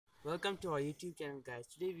Welcome to our YouTube channel, guys.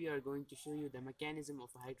 Today we are going to show you the mechanism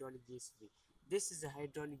of a hydraulic JCB. This is a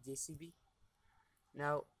hydraulic JCB.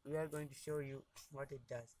 Now we are going to show you what it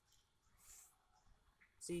does.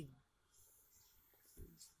 See,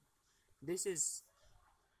 this is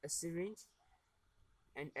a syringe,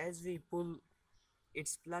 and as we pull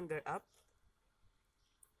its plunger up,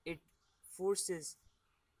 it forces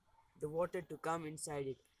the water to come inside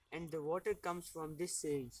it, and the water comes from this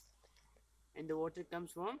syringe,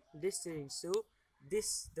 so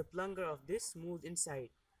this the plunger of this moves inside.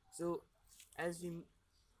 So as we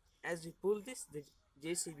pull this, the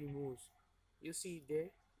JCB moves. You see there,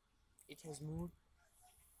 it has moved.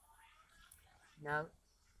 Now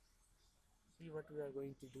see what we are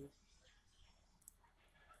going to do.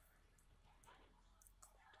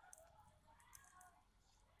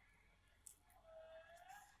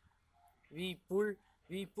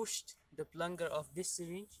 We pushed the plunger of this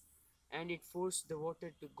syringe, and it forced the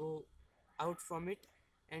water to go out from it,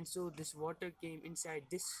 and so this water came inside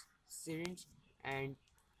this syringe, and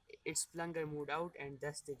its plunger moved out, and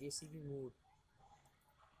thus the JCB moved.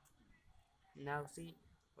 Now see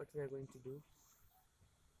what we are going to do.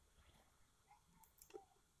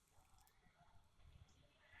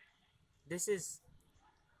 This is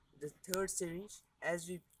the third syringe. As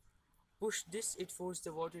we push this, it forced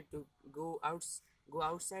the water to go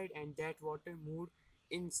outside, and that water moved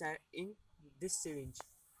inside in this syringe.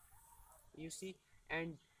 You see,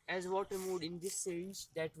 and as water moved in this syringe,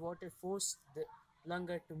 that water forced the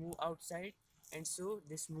plunger to move outside, and so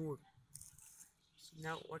this moved.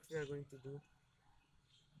 Now what we are going to do,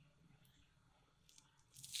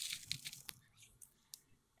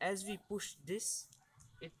 as we push this,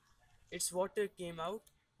 it its water came out,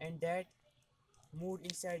 and that moved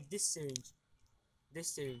inside this syringe.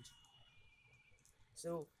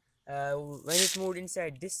 So when it moved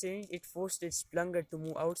inside this syringe, it forced its plunger to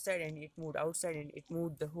move outside, and it moved outside, and it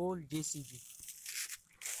moved the whole JCB.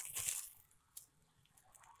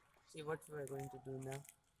 See what we are going to do now.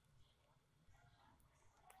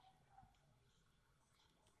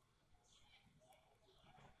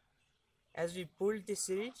 As we pulled the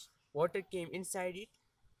syringe, water came inside it,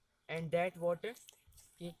 and that water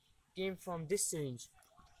came from this syringe.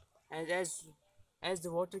 And as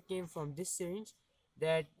the water came from this syringe,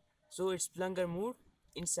 that so its plunger moved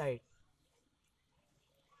inside.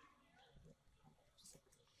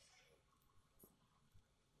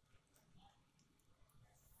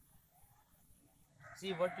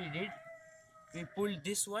 See what we did? We pulled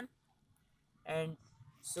this one, and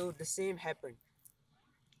so the same happened.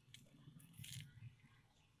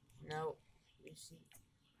 Now you see,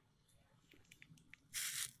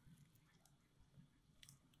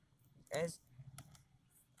 as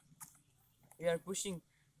we are pushing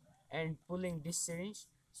and pulling this syringe,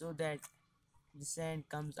 so that the sand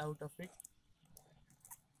comes out of it.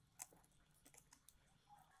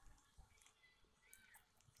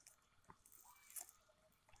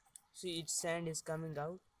 See, its sand is coming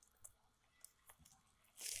out.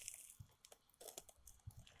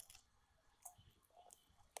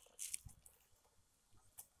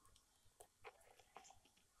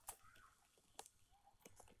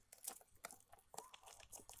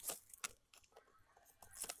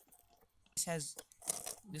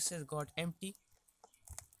 This has got empty.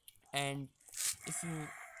 And if you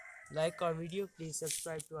like our video, please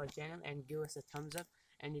subscribe to our channel and give us a thumbs up,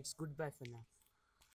 and it's goodbye for now.